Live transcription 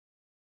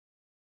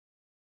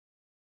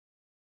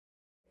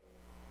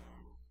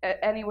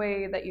any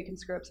way that you can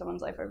screw up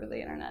someone's life over the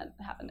internet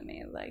happened to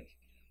me. Like,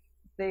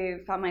 they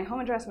found my home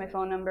address, my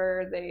phone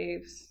number,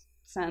 they've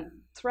sent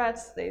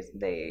threats,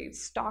 they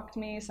stalked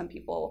me. Some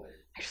people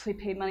actually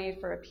paid money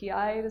for a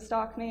PI to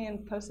stalk me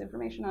and post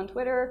information on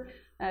Twitter,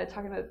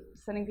 talking about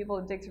sending people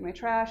to dig through my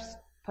trash,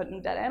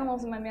 putting dead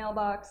animals in my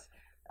mailbox.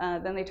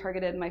 Then they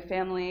targeted my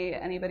family,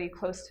 anybody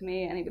close to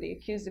me, anybody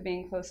accused of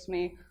being close to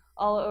me,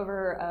 all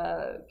over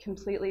a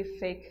completely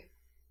fake,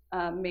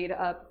 made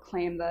up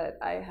claim that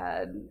I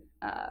had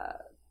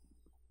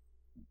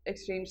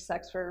exchanged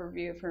sex for a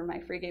review for my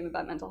free game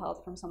about mental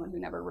health from someone who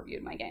never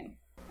reviewed my game.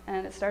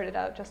 And it started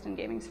out just in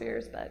gaming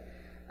spheres, but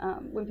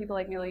when people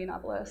like Mila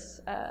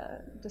Yiannopoulos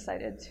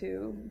decided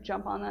to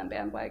jump on that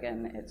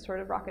bandwagon, it sort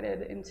of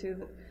rocketed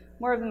into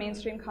more of the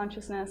mainstream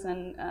consciousness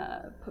and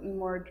put me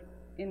more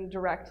in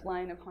direct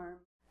line of harm.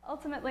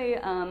 Ultimately,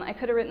 I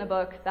could have written a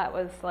book that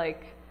was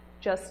like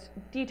just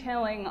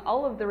detailing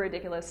all of the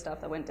ridiculous stuff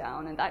that went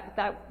down, and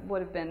that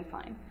would have been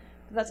fine.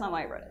 But that's not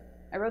why I wrote it.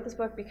 I wrote this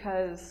book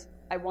because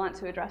I want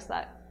to address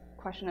that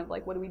question of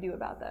like, what do we do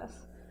about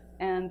this?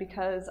 And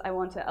because I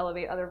want to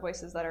elevate other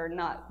voices that are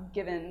not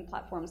given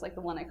platforms like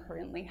the one I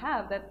currently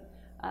have that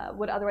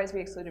would otherwise be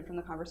excluded from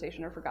the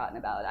conversation or forgotten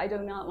about. I do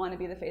not want to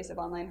be the face of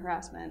online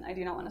harassment. I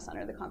do not want to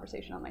center the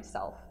conversation on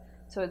myself.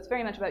 So it's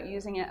very much about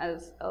using it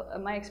as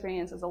my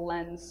experience as a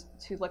lens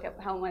to look at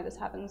how and why this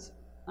happens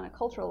on a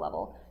cultural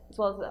level, as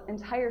well as the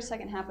entire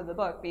second half of the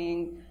book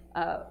being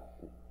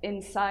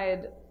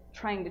inside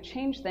trying to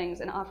change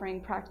things and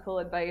offering practical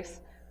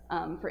advice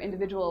for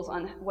individuals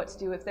on what to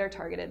do if they're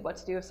targeted, what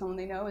to do if someone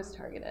they know is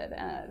targeted,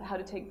 how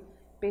to take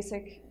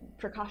basic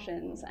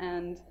precautions,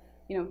 and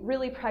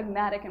really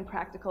pragmatic and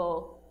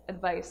practical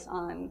advice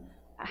on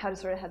how to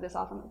sort of head this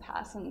off on the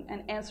pass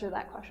and answer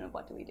that question of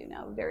what do we do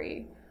now,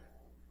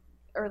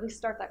 or at least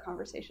start that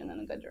conversation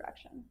in a good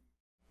direction.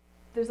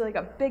 There's like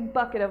a big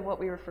bucket of what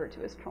we refer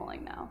to as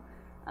trolling now.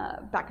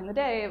 Back in the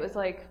day, it was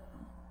like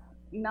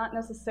not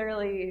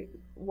necessarily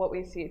what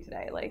we see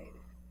today. Like,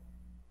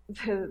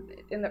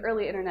 in the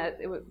early internet,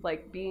 it was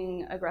like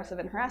being aggressive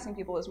and harassing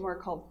people was more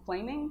called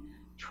flaming.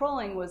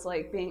 Trolling was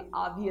like being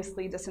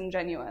obviously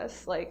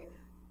disingenuous, like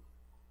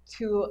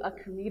to a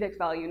comedic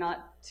value,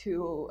 not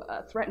to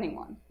a threatening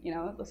one.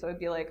 So it'd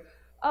be like,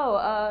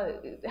 oh,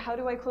 how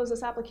do I close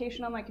this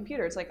application on my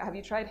computer? It's like, have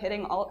you tried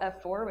hitting Alt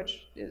F4,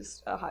 which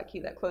is a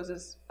hotkey that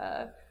closes,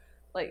 that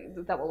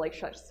will like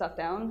shut stuff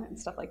down and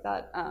stuff like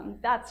that.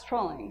 That's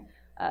trolling.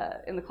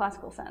 In the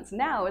classical sense.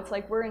 Now it's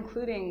like we're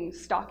including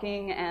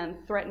stalking and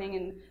threatening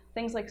and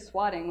things like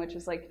swatting, which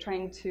is like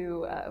trying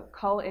to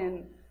call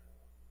in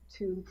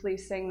to the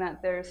police saying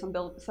that there's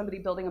somebody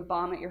building a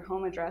bomb at your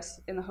home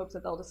address in the hopes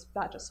that they'll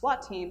dispatch a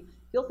SWAT team.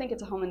 You'll think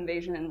it's a home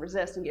invasion and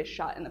resist and get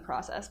shot in the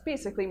process,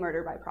 basically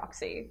murder by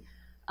proxy.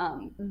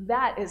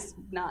 That is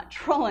not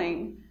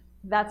trolling,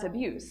 that's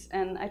abuse.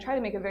 And I try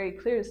to make a very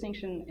clear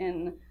distinction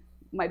in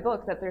my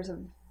book that there's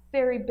a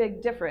very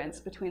big difference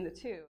between the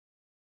two.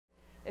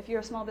 If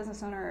you're a small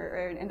business owner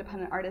or an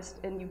independent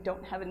artist and you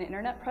don't have an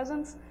internet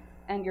presence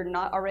and you're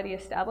not already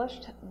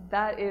established,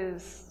 that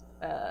is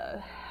a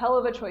hell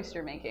of a choice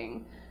you're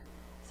making.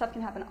 Stuff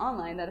can happen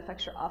online that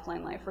affects your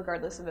offline life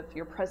regardless of if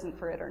you're present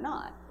for it or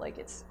not. Like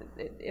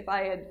if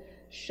I had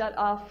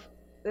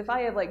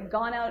like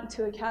gone out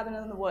to a cabin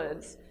in the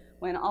woods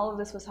when all of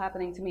this was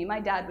happening to me, my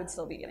dad would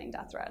still be getting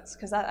death threats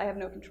because I have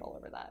no control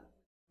over that.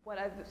 What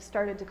I've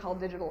started to call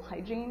digital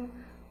hygiene,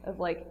 of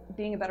like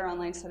being a better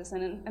online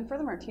citizen, and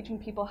furthermore teaching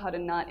people how to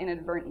not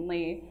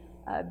inadvertently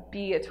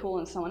be a tool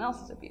in someone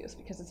else's abuse,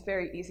 because it's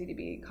very easy to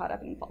be caught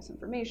up in false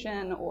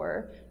information,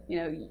 or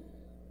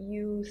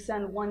you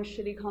send one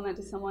shitty comment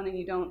to someone and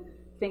you don't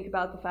think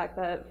about the fact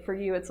that for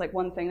you it's like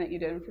one thing that you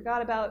did and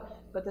forgot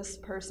about, but this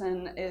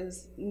person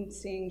is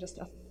seeing just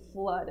a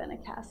flood and a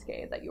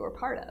cascade that you were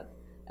part of,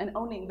 and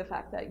owning the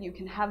fact that you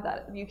can have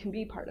that, you can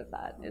be part of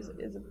that is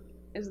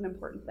an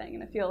important thing.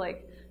 And I feel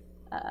like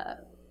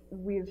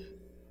we've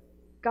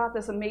got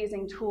this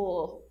amazing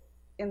tool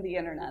in the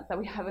internet that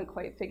we haven't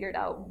quite figured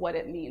out what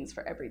it means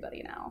for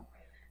everybody now.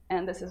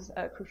 And this is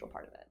a crucial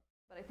part of it.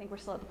 But I think we're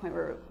still at the point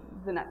where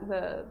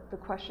the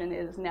question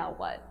is, now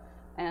what?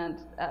 And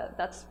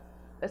that's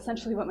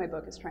essentially what my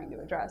book is trying to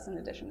address, in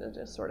addition to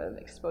just sort of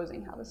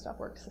exposing how this stuff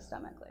works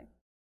systemically.